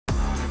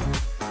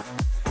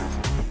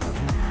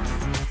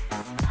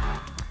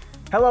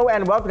Hello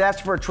and welcome to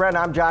Ask for a Trend.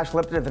 I'm Josh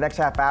Lipton. For the next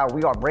half hour,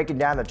 we are breaking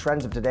down the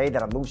trends of today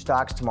that'll move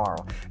stocks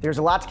tomorrow. There's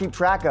a lot to keep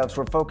track of, so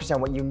we're focused on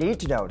what you need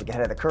to know to get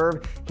ahead of the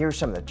curve. Here's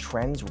some of the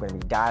trends we're going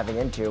to be diving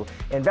into.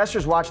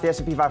 Investors watch the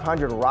S&P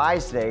 500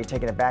 rise today,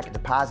 taking it back into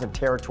positive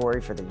territory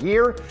for the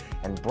year,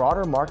 and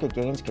broader market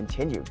gains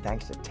continue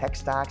thanks to tech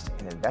stocks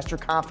and investor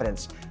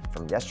confidence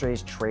from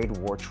yesterday's trade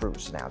war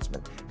truce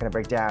announcement. We're going to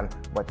break down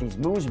what these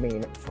moves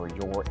mean for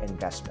your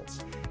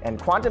investments. And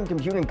quantum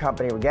computing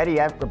company Rigetti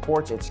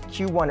reports its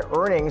Q1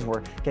 earnings.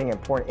 We're getting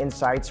important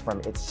insights from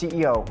its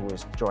CEO, who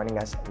is joining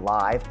us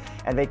live.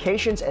 And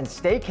vacations and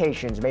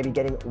staycations may be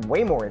getting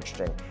way more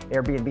interesting.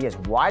 Airbnb is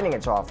widening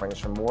its offerings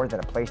for more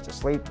than a place to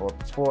sleep. We'll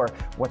explore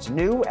what's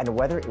new and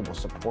whether it will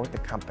support the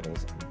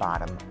company's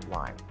bottom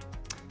line.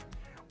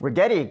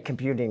 Rigetti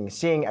Computing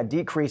seeing a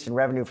decrease in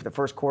revenue for the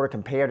first quarter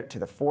compared to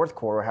the fourth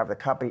quarter. However, the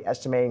company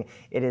estimating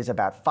it is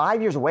about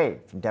 5 years away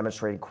from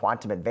demonstrating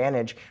quantum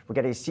advantage.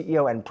 Rigetti's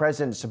CEO and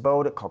President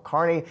Subodh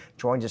Kulkarni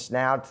joins us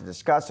now to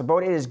discuss.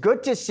 Subodh, it is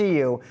good to see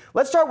you.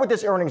 Let's start with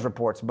this earnings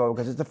report, Subodh,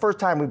 because it's the first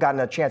time we've gotten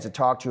a chance to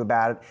talk to you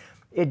about it.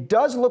 It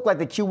does look like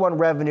the Q1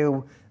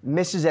 revenue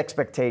misses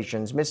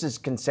expectations, misses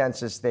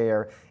consensus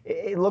there.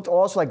 It looked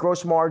also like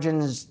gross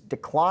margins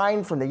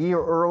declined from the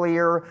year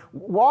earlier.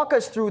 Walk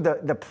us through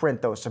the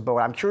print, though,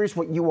 Subodh. I'm curious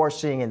what you are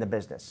seeing in the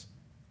business.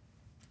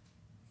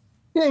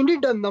 Yeah,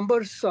 indeed, the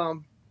numbers,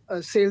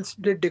 sales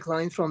did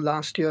decline from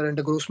last year, and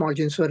the gross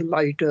margins were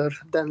lighter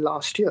than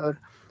last year.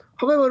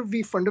 However,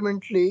 we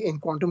fundamentally in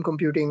quantum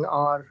computing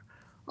are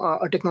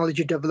a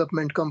technology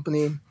development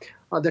company.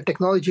 The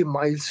technology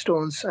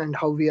milestones and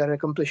how we are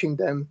accomplishing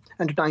them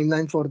and the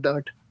timeline for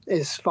that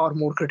is far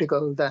more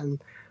critical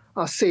than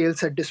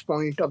sales at this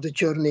point of the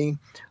journey.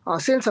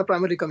 Sales are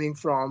primarily coming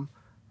from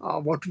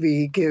what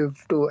we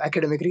give to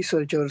academic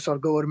researchers or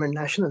government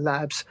national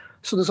labs.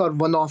 So those are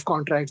one-off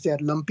contracts. They are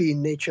lumpy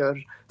in nature.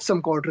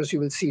 Some quarters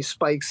you will see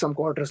spikes. Some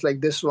quarters like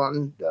this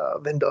one,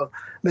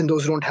 when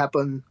those don't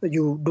happen,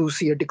 you do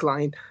see a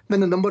decline.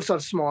 When the numbers are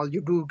small, you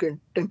do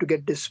tend to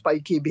get this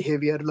spiky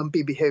behavior,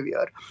 lumpy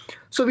behavior.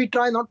 So we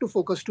try not to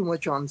focus too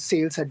much on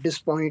sales at this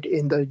point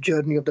in the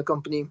journey of the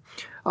company.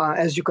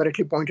 As you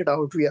correctly pointed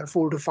out, we are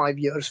 4 to 5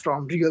 years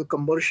from real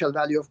commercial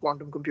value of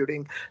quantum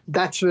computing.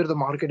 That's where the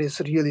market is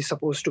really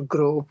supposed to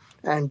grow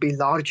and be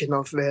large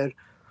enough where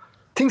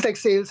things like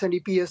sales and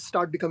EPS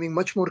start becoming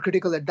much more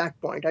critical at that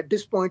point. At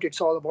this point,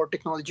 it's all about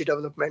technology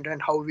development and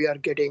how we are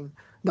getting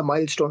the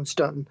milestones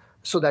done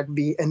so that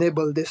we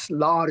enable this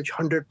large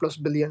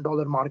 $100+ billion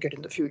market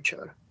in the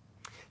future.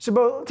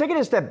 So, taking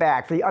a step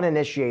back for the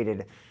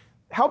uninitiated,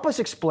 help us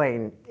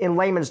explain in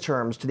layman's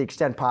terms to the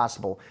extent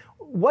possible,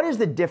 what is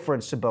the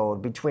difference,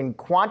 Subodh, between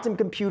quantum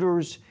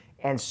computers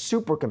and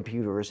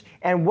supercomputers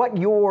and what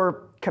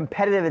your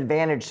competitive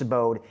advantage,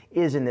 Subodh,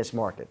 is in this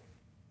market?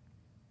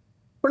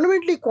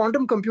 Fundamentally,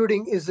 quantum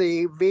computing is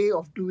a way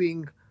of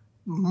doing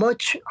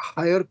much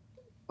higher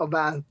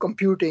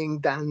computing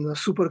than a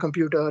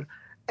supercomputer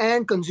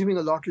and consuming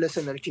a lot less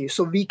energy.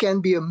 So we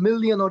can be 1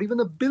 million or even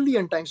 1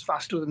 billion times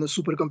faster than a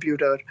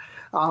supercomputer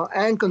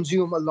and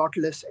consume a lot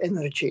less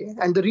energy.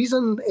 And the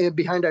reason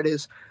behind that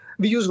is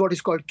we use what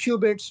is called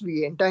qubits.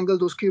 We entangle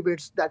those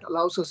qubits. That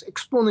allows us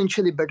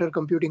exponentially better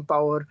computing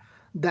power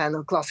than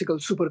a classical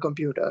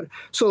supercomputer.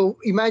 So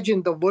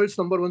imagine the world's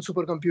 #1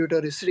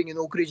 supercomputer is sitting in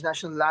Oak Ridge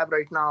National Lab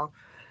right now.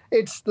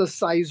 It's the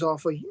size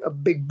of a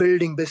big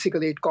building,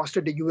 basically. It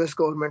costed the US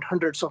government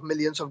hundreds of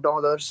millions of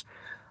dollars.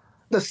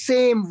 The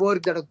same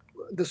work that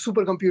the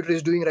supercomputer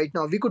is doing right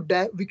now,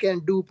 we can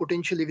do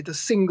potentially with a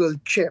single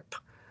chip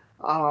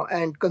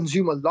and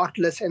consume a lot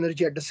less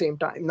energy at the same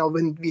time. Now,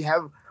 when we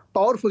have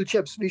powerful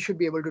chips, we should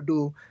be able to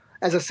do,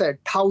 as I said,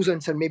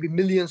 thousands and maybe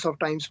millions of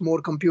times more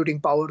computing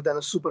power than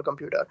a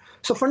supercomputer.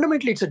 So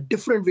fundamentally, it's a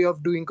different way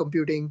of doing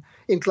computing.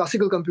 In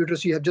classical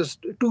computers, you have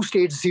just 2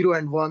 states, 0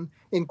 and 1.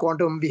 In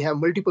quantum, we have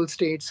multiple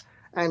states.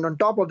 And on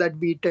top of that,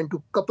 we tend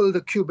to couple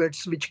the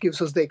qubits, which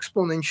gives us the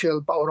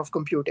exponential power of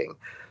computing.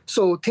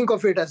 So think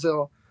of it as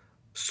a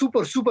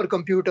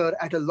supercomputer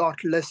at a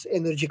lot less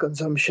energy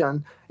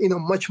consumption in a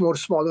much more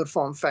smaller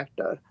form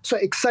factor. So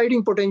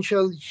exciting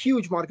potential,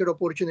 huge market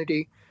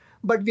opportunity.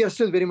 But we are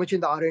still very much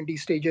in the R&D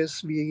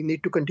stages. We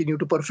need to continue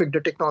to perfect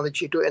the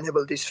technology to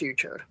enable this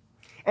future.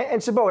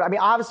 And Subodh, I mean,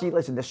 obviously,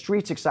 listen, the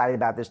street's excited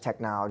about this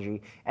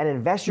technology, and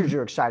investors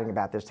are excited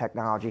about this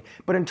technology.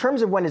 But in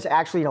terms of when it's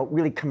actually,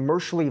 really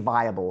commercially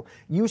viable,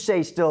 you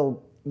say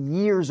still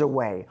years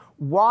away.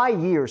 Why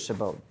years,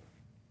 Subodh?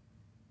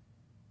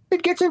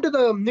 It gets into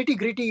the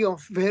nitty-gritty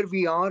of where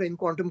we are in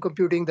quantum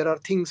computing. There are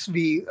things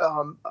we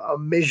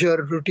measure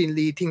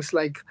routinely, things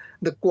like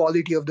the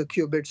quality of the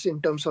qubits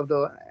in terms of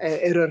the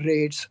error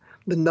rates,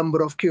 the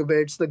number of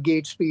qubits, the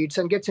gate speeds,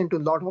 and gets into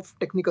a lot of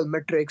technical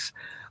metrics.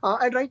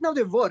 And right now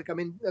they work. I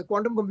mean,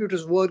 quantum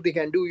computers work. They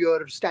can do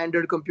your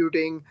standard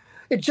computing.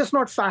 It's just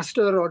not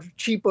faster or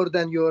cheaper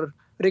than your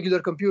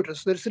regular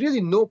computers. There's really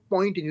no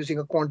point in using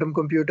a quantum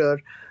computer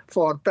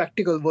for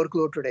practical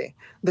workload today.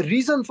 The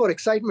reason for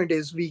excitement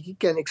is we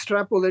can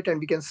extrapolate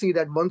and we can see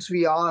that once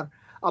we are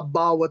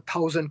above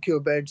 1,000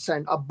 qubits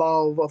and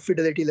above a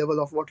fidelity level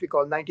of what we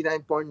call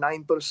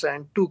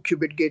 99.9%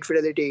 2-qubit gate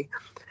fidelity,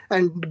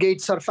 and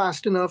gates are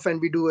fast enough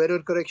and we do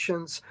error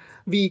corrections,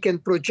 we can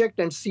project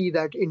and see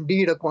that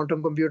indeed a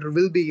quantum computer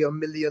will be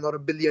 1,000,000 or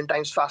 1,000,000,000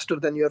 times faster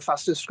than your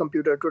fastest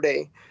computer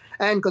today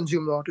and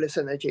consume a lot less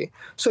energy.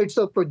 So it's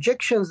the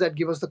projections that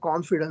give us the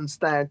confidence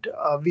that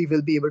we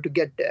will be able to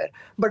get there.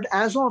 But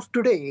as of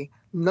today,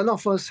 none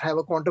of us have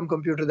a quantum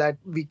computer that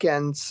we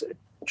can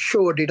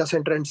show a data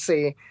center and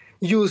say,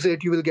 use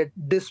it, you will get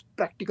this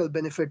practical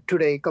benefit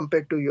today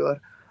compared to your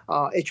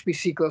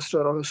HPC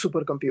cluster or a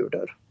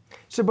supercomputer.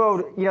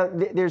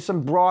 Subodh, there's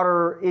some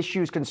broader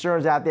issues,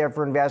 concerns out there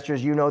for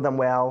investors. You know them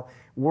well.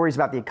 Worries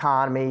about the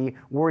economy,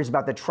 worries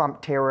about the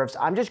Trump tariffs.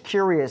 I'm just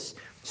curious,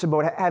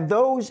 Subodh, have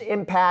those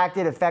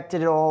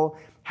affected at all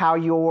how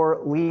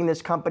you're leading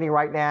this company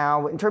right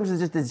now in terms of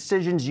just the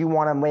decisions you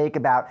want to make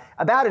about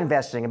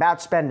investing,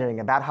 about spending,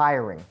 about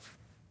hiring?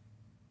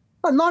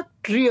 Not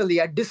really.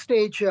 At this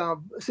stage,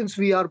 since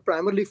we are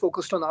primarily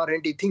focused on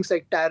R&D, things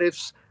like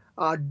tariffs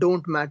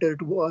don't matter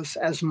to us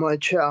as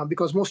much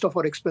because most of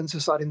our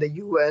expenses are in the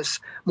US.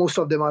 Most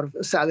of them are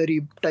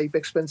salary type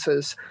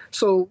expenses.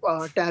 So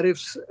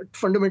tariffs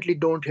fundamentally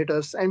don't hit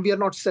us. And we are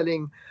not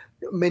selling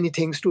many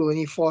things to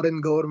any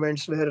foreign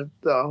governments where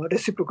the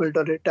reciprocal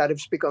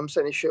tariffs becomes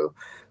an issue.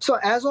 So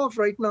as of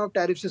right now,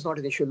 tariffs is not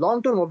an issue.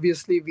 Long term,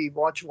 obviously, we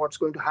watch what's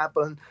going to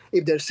happen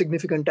if there's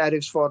significant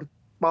tariffs for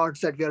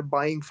parts that we are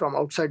buying from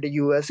outside the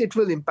US, it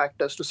will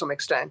impact us to some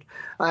extent.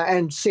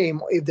 And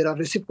same, if there are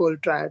reciprocal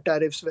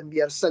tariffs when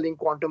we are selling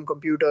quantum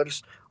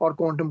computers or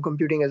quantum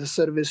computing as a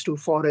service to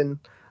foreign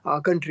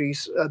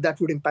countries,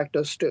 that would impact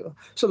us too.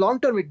 So long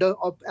term, it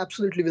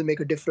absolutely will make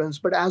a difference.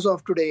 But as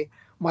of today,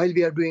 while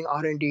we are doing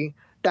R&D,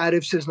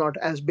 tariffs is not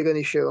as big an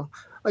issue.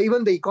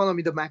 Even the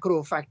economy, the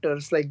macro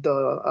factors like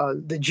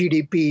the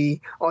GDP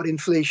or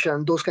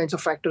inflation, those kinds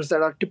of factors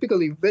that are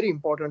typically very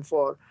important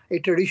for a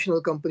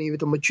traditional company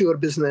with a mature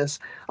business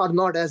are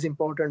not as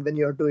important when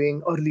you're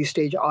doing early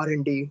stage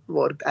R&D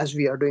work as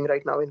we are doing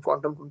right now in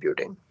quantum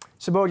computing.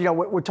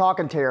 Subodh, we're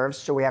talking tariffs,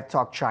 so we have to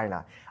talk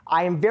China.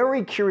 I am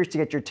very curious to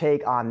get your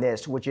take on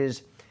this, which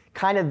is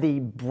kind of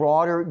the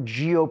broader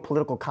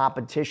geopolitical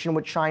competition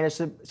with China,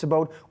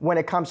 Subodh, when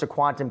it comes to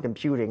quantum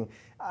computing.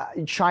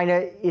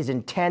 China is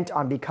intent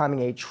on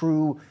becoming a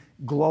true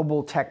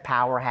global tech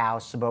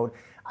powerhouse, Subodh.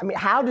 I mean,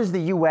 how does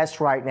the U.S.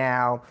 right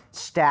now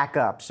stack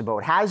up,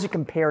 Subodh? How does it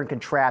compare and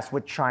contrast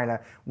with China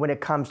when it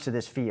comes to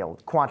this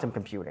field, quantum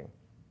computing?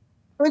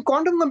 I mean,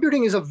 quantum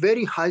computing is a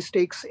very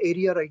high-stakes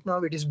area right now.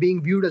 It is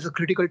being viewed as a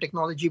critical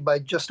technology by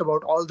just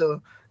about all the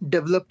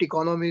developed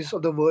economies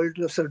of the world,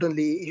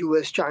 certainly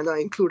US, China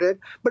included,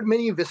 but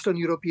many Western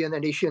European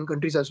and Asian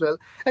countries as well.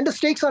 And the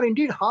stakes are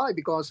indeed high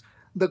because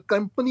the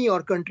company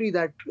or country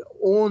that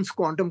owns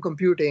quantum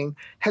computing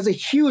has a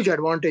huge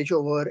advantage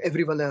over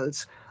everyone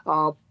else.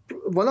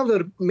 One of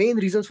the main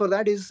reasons for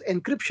that is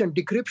encryption,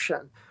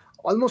 decryption.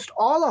 Almost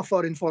all of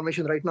our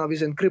information right now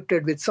is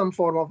encrypted with some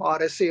form of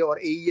RSA or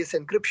AES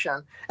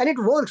encryption. And it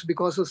works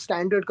because a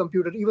standard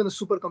computer, even a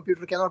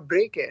supercomputer, cannot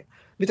break it.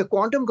 With the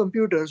quantum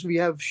computers, we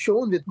have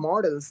shown with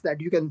models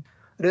that you can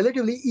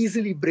relatively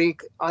easily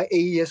break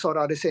AES or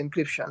RSA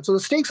encryption. So the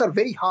stakes are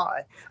very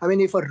high. I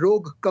mean, if a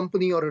rogue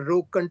company or a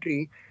rogue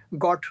country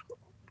got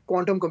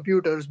quantum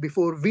computers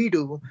before we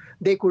do,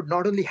 they could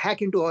not only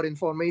hack into our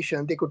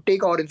information, they could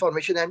take our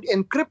information and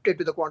encrypt it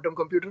with a quantum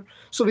computer,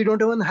 so we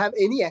don't even have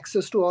any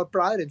access to our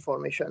prior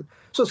information.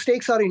 So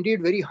stakes are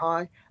indeed very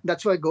high.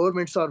 That's why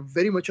governments are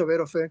very much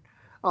aware of it.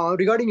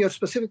 Regarding your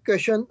specific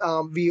question,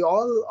 we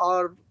all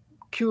are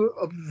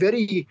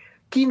very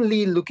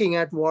keenly looking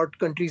at what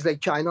countries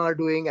like China are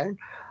doing,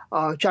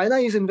 and China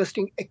is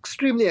investing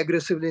extremely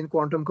aggressively in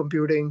quantum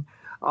computing,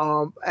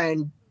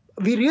 and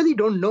we really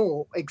don't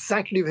know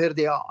exactly where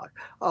they are.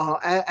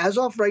 As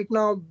of right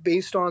now,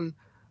 based on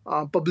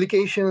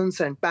publications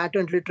and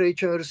patent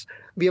literatures,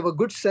 we have a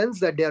good sense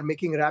that they are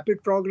making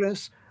rapid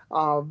progress,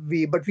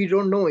 but we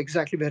don't know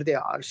exactly where they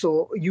are.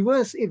 So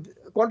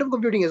quantum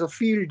computing as a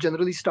field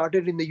generally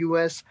started in the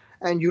US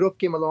and Europe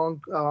came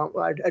along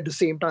at the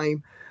same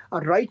time.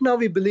 Right now,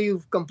 we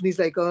believe companies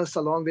like us,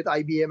 along with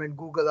IBM and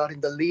Google, are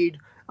in the lead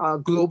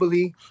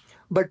globally,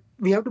 but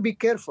we have to be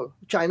careful.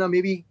 China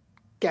may be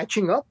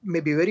catching up,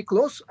 maybe very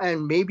close,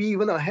 and maybe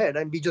even ahead,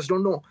 and we just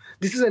don't know.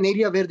 This is an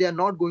area where they are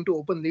not going to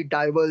openly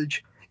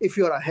divulge if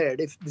you are ahead.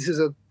 If this is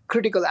a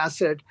critical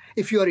asset,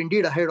 if you are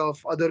indeed ahead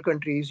of other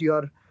countries, you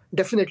are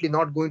definitely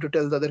not going to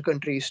tell the other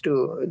countries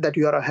that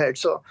you are ahead.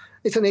 So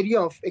it's an area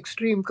of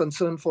extreme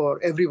concern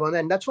for everyone,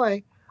 and that's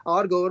why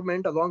our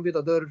government, along with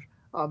other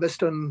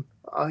Western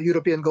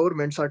European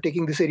governments, are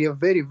taking this area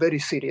very, very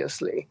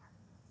seriously.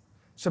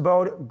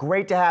 Subodh,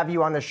 great to have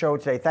you on the show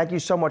today. Thank you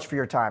so much for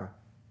your time.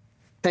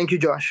 Thank you,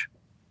 Josh.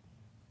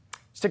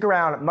 Stick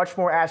around. Much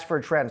more Ask for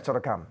a Trend still to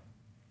come.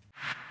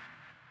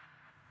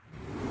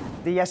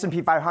 The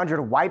S&P 500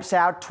 wipes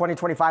out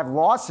 2025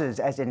 losses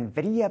as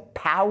NVIDIA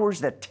powers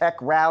the tech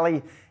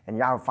rally. And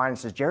Yahoo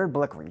Finance's Jared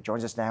Blickery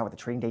joins us now with the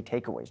trading day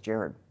takeaways.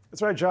 Jared.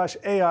 That's right, Josh.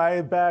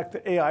 AI backed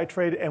the AI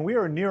trade, and we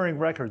are nearing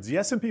records. The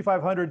S&P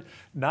 500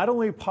 not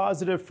only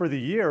positive for the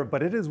year,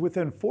 but it is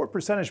within 4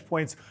 percentage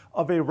points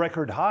of a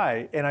record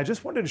high. And I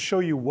just wanted to show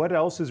you what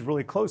else is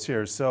really close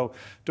here. So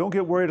don't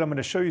get worried. I'm going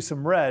to show you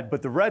some red,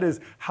 but the red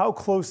is how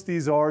close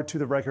these are to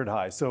the record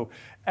high. So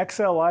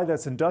XLI,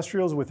 that's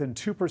industrials within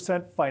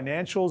 2%,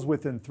 financials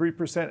within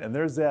 3%, and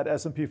there's that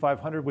S&P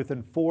 500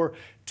 within 4%,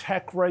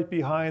 tech right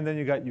behind. Then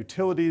you got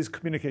utilities,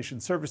 communication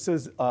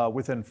services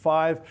within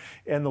 5%,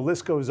 and the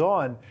list goes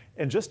on.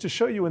 And just to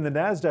show you in the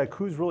NASDAQ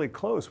who's really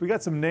close, we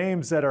got some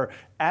names that are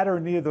at or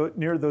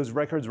near those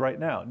records right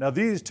now. Now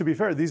these, to be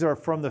fair, these are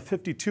from the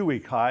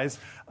 52-week highs,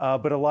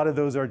 but a lot of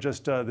those are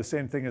just the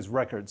same thing as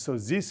records. So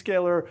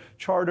Zscaler,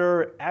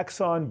 Charter,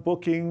 Axon,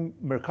 Booking,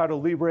 Mercado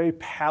Libre,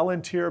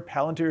 Palantir.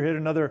 Palantir hit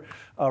another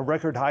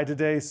record high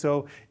today.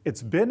 So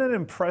it's been an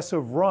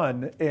impressive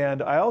run.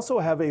 And I also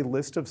have a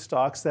list of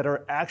stocks that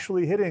are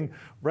actually hitting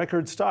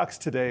record stocks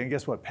today. And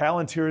guess what?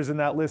 Palantir is in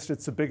that list.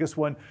 It's the biggest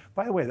one.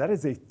 By the way, that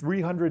is a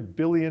 $300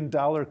 billion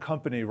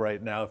company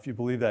right now, if you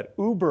believe that.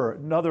 Uber,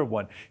 another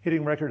one,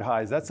 hitting record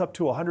highs. That's up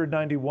to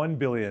 $191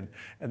 billion.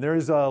 And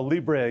there's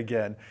Libre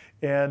again.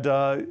 And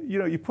you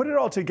know, you put it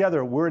all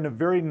together, we're in a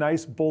very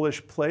nice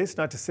bullish place.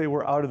 Not to say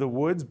we're out of the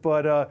woods,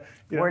 but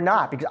you know, we're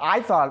not, because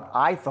I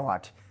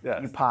thought yes,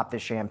 you popped the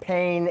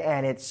champagne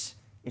and it's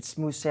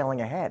smooth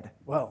sailing ahead.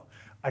 Well,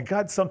 I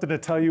got something to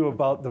tell you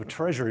about the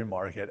Treasury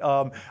market.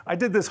 I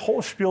did this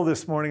whole spiel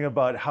this morning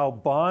about how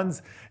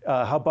bonds,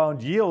 how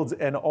bond yields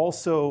and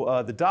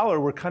also the dollar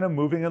were kind of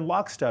moving in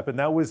lockstep. And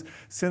that was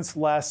since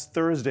last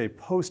Thursday,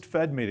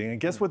 post-Fed meeting. And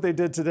guess what they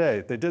did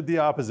today? They did the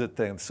opposite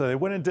thing. So they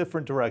went in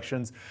different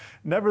directions.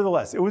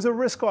 Nevertheless, it was a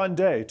risk-on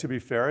day, to be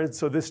fair. And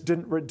so this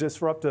didn't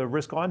disrupt the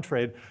risk-on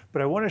trade.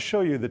 But I want to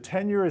show you the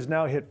 10-year has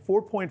now hit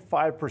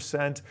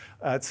 4.5%.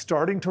 It's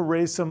starting to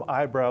raise some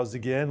eyebrows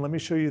again. Let me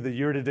show you the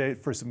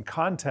year-to-date for some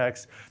context.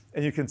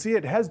 And you can see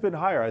it has been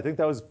higher. I think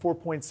that was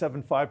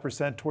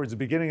 4.75% towards the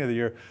beginning of the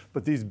year.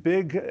 But these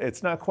big,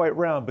 it's not quite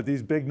round, but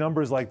these big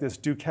numbers like this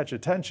do catch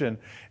attention.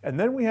 And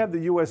then we have the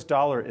US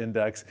dollar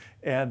index,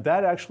 and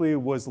that actually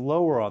was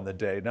lower on the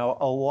day. Now,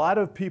 a lot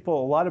of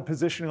people, a lot of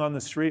positioning on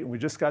the street, and we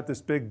just got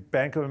this big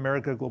Bank of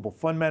America Global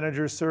Fund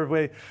Managers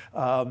survey.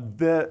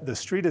 The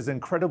street is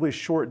incredibly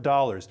short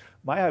dollars.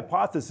 My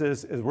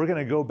hypothesis is we're going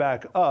to go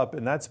back up,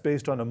 and that's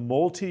based on a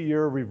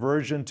multi-year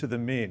reversion to the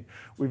mean.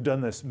 We've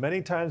done this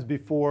many times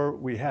before.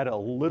 We had a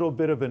little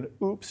bit of an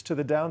oops to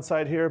the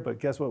downside here, but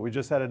guess what? We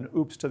just had an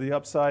oops to the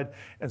upside.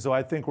 And so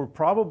I think we're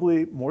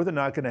probably more than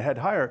not going to head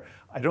higher.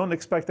 I don't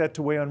expect that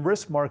to weigh on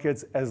risk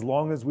markets as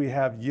long as we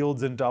have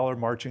yields and dollar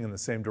marching in the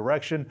same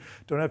direction.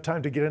 Don't have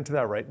time to get into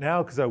that right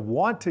now because I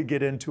want to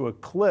get into a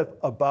clip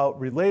about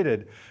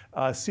related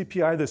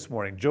CPI this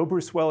morning. Joe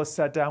Bruce Willis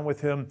sat down with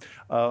him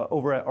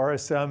over at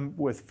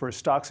RSM for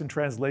Stocks and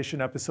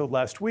Translation episode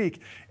last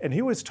week, and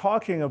he was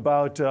talking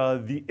about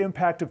the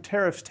impact of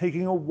tariffs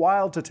taking a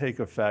while to take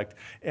effect,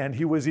 and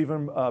he was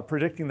even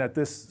predicting that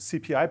this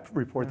CPI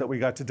report that we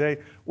got today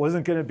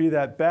wasn't going to be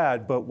that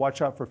bad, but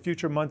watch out for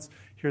future months.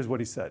 Here's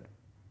what he said.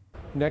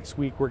 Next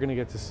week, we're going to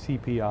get to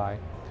CPI.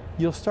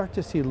 You'll start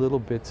to see little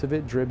bits of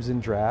it, dribs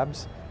and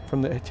drabs,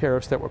 from the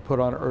tariffs that were put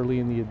on early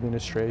in the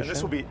administration. And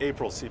this will be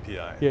April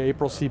CPI. Yeah,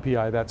 April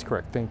CPI, that's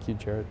correct. Thank you,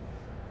 Jared.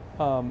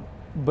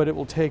 But it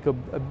will take a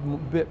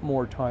bit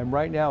more time.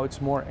 Right now,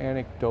 it's more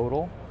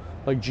anecdotal,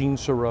 like Gene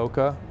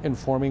Soroka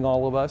informing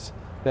all of us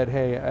that,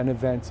 hey, an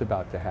event's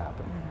about to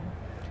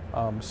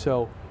happen.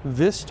 So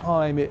this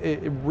time,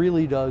 it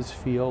really does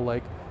feel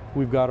like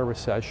we've got a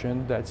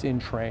recession that's in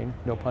train,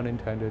 no pun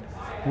intended.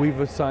 We've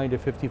assigned a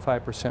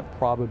 55%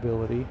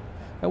 probability,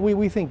 and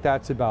we think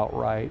that's about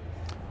right.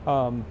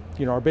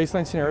 You know, our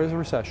baseline scenario is a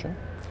recession.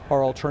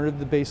 Our alternative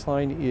to the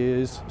baseline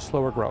is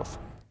slower growth.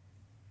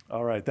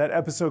 All right, that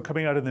episode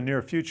coming out in the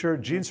near future.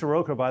 Gene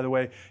Soroka, by the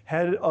way,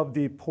 head of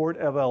the Port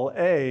of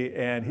LA,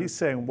 and he's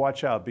saying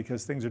watch out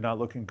because things are not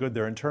looking good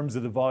there in terms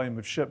of the volume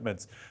of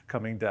shipments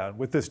coming down.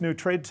 With this new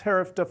trade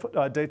tariff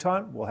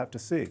détente, we'll have to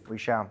see. We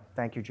shall.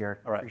 Thank you, Jared.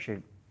 All right. Appreciate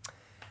it.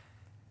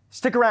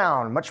 Stick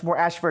around. Much more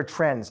Ashford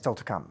trends still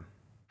to come.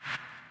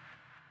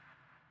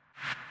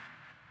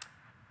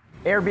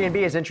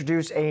 Airbnb has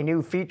introduced a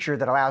new feature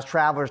that allows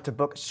travelers to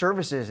book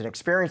services and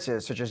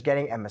experiences such as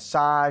getting a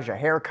massage, a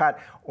haircut,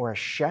 or a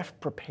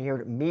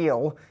chef-prepared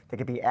meal that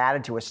could be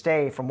added to a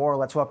stay. For more,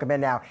 let's welcome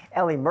in now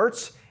Ellie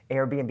Mertz,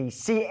 Airbnb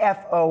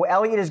CFO.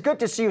 Ellie, it is good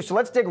to see you. So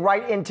let's dig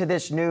right into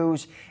this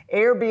news.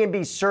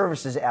 Airbnb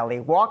services, Ellie.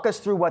 Walk us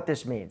through what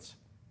this means.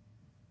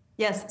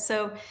 Yes.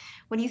 So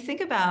when you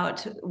think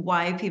about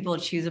why people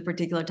choose a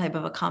particular type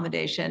of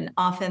accommodation,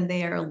 often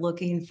they are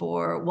looking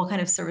for what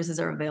kind of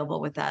services are available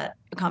with that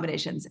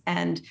accommodations.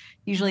 And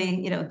usually,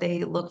 you know,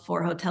 they look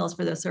for hotels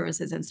for those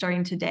services. And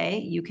starting today,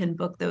 you can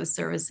book those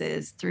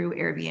services through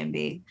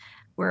Airbnb.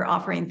 We're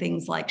offering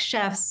things like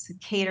chefs,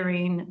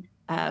 catering,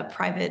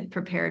 private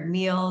prepared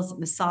meals,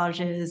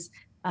 massages,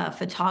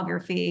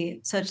 photography,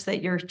 such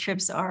that your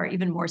trips are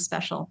even more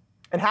special.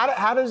 And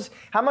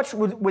how much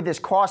would this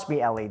cost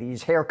me, Ellie,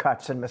 these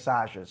haircuts and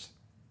massages?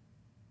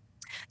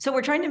 So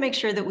we're trying to make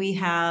sure that we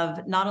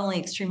have not only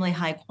extremely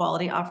high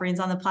quality offerings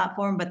on the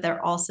platform, but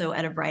they're also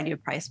at a variety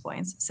of price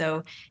points.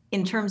 So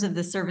in terms of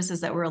the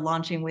services that we're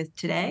launching with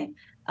today,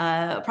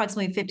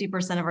 approximately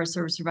 50% of our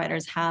service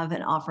providers have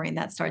an offering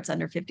that starts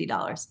under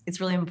 $50. It's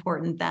really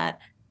important that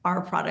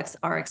our products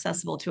are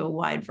accessible to a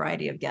wide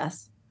variety of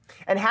guests.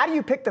 And how do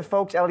you pick the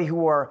folks, Ellie,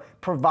 who are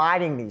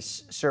providing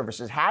these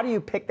services? How do you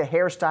pick the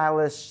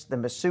hairstylist, the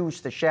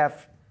masseuse, the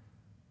chef?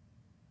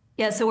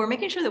 Yeah, so we're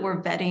making sure that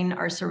we're vetting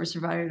our service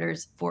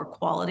providers for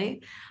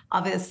quality.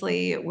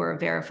 Obviously, we're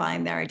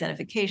verifying their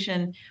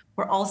identification.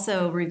 We're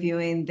also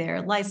reviewing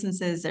their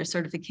licenses, their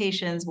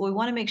certifications. What we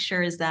want to make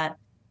sure is that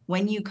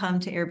when you come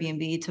to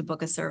Airbnb to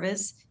book a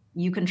service,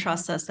 you can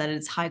trust us that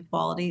it's high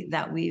quality,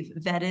 that we've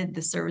vetted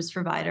the service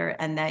provider,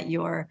 and that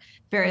you're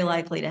very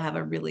likely to have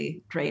a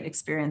really great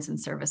experience and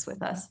service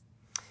with us.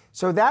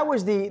 So that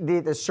was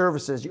the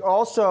services. You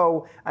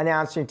also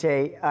announced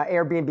today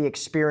Airbnb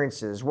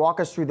experiences. Walk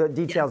us through the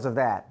details of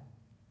that.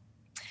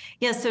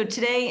 Yeah, so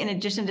today, in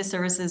addition to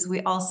services,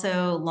 we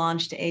also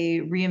launched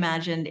a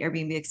reimagined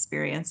Airbnb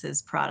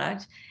experiences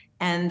product.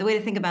 And the way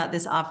to think about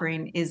this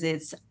offering is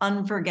it's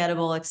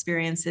unforgettable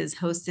experiences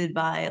hosted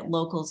by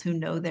locals who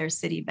know their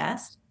city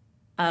best.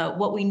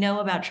 What we know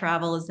about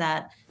travel is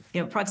that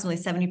approximately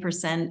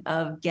 70%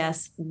 of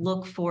guests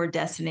look for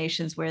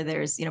destinations where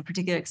there's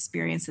particular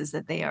experiences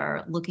that they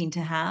are looking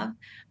to have.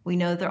 We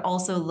know they're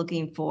also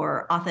looking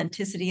for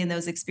authenticity in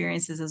those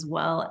experiences as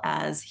well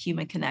as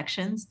human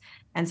connections.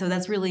 And so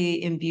that's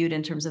really imbued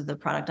in terms of the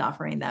product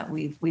offering that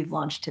we've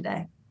launched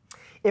today.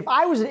 If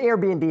I was an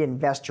Airbnb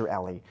investor,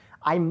 Ellie,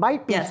 I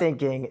might be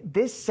thinking,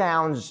 this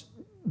sounds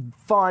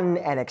fun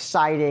and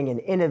exciting and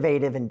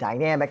innovative and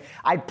dynamic.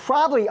 I'd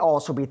probably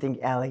also be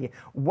thinking, Ellie,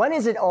 when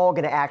is it all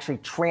going to actually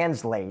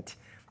translate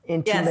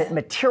into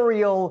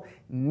material,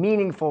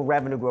 meaningful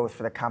revenue growth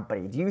for the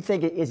company? Do you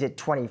think, is it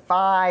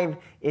 25?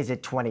 Is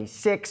it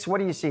 26? What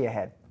do you see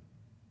ahead?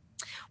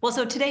 Well,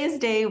 so today is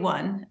day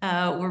one.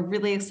 We're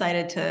really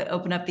excited to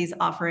open up these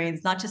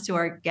offerings, not just to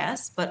our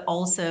guests, but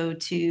also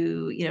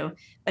to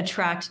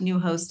attract new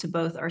hosts to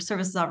both our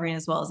services offering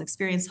as well as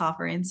experience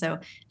offerings. So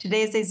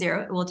today is day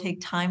zero. It will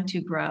take time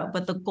to grow,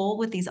 but the goal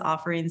with these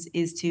offerings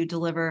is to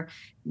deliver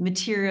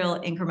material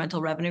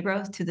incremental revenue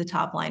growth to the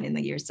top line in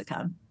the years to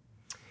come.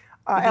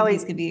 Ellie,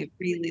 these could be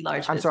really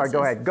large businesses. I'm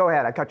sorry, go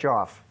ahead. I cut you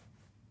off.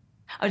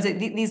 I would say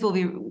these will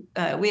be,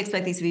 we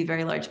expect these to be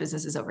very large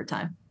businesses over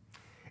time.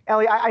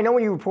 Ellie, I know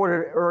when you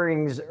reported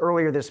earnings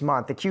earlier this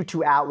month, the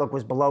Q2 outlook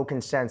was below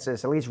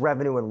consensus, at least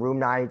revenue and room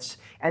nights,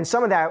 and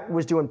some of that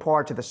was due in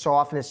part to the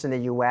softness in the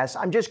U.S.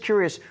 I'm just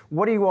curious,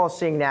 what are you all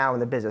seeing now in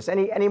the business?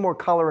 Any more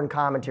color and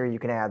commentary you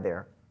can add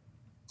there?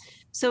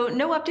 So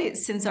no updates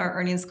since our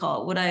earnings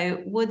call. What I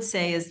would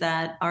say is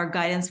that our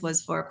guidance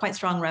was for quite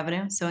strong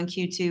revenue. So in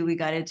Q2, we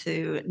guided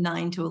to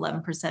 9 to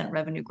 11%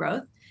 revenue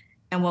growth.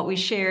 And what we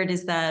shared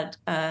is that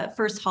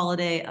first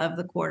holiday of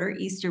the quarter,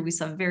 Easter, we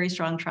saw very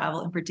strong travel,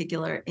 in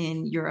particular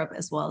in Europe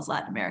as well as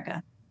Latin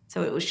America.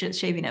 So it was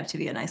shaping up to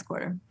be a nice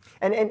quarter.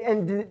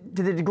 And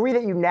to the degree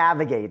that you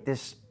navigate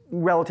this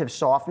relative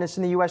softness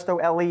in the U.S., though,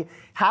 Ellie,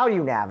 how do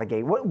you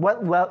navigate?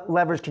 What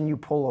levers can you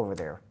pull over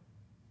there?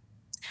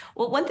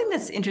 Well, one thing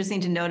that's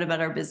interesting to note about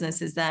our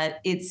business is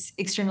that it's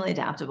extremely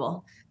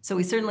adaptable. So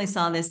we certainly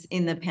saw this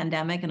in the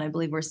pandemic, and I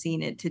believe we're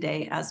seeing it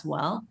today as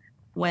well.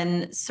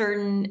 When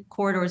certain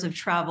corridors of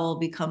travel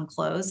become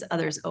closed,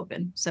 others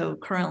open. So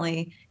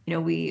currently,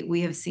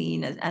 we have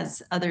seen,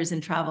 as others in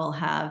travel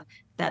have,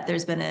 that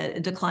there's been a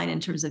decline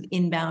in terms of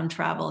inbound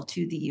travel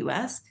to the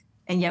U.S.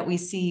 And yet we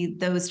see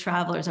those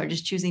travelers are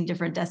just choosing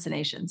different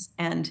destinations.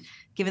 And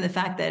given the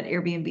fact that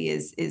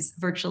Airbnb is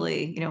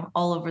virtually,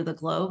 all over the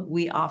globe,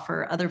 we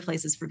offer other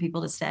places for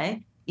people to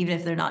stay, even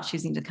if they're not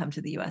choosing to come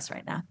to the U.S.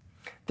 right now.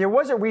 There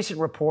was a recent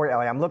report,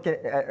 Ellie, I'm looking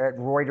at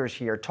Reuters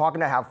here,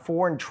 talking about how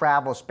foreign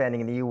travel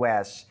spending in the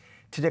U.S.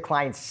 to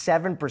decline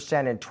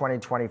 7% in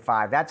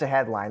 2025. That's a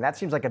headline. That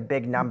seems like a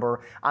big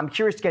number. I'm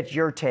curious to get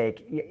your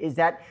take. Is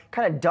that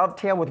kind of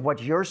dovetail with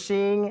what you're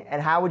seeing,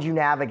 and how would you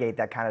navigate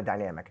that kind of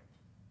dynamic?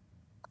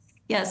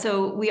 Yeah,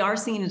 so we are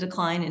seeing a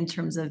decline in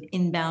terms of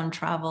inbound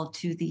travel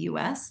to the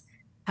U.S.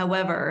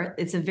 However,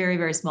 it's a very,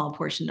 very small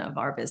portion of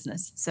our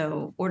business.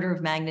 So order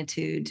of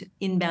magnitude,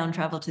 inbound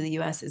travel to the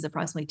U.S. is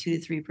approximately 2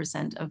 to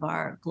 3% of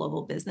our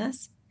global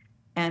business.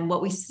 And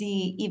what we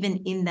see even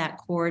in that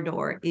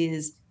corridor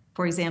is,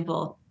 for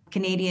example,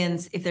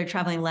 Canadians, if they're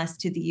traveling less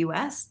to the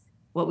U.S.,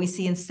 what we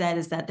see instead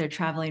is that they're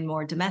traveling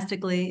more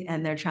domestically,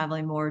 and they're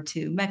traveling more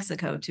to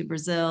Mexico, to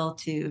Brazil,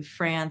 to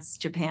France,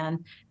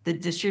 Japan.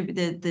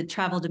 The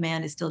travel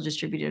demand is still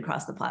distributed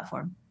across the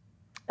platform.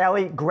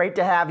 Ellie, great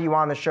to have you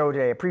on the show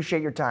today.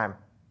 Appreciate your time.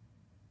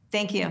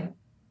 Thank you.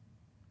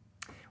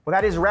 Well,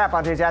 that is a wrap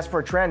on today's Ask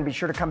for a Trend. Be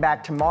sure to come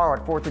back tomorrow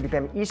at 4:30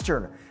 p.m.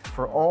 Eastern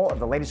for all of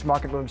the latest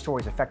market moving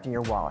stories affecting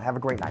your wallet. Have a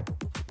great night.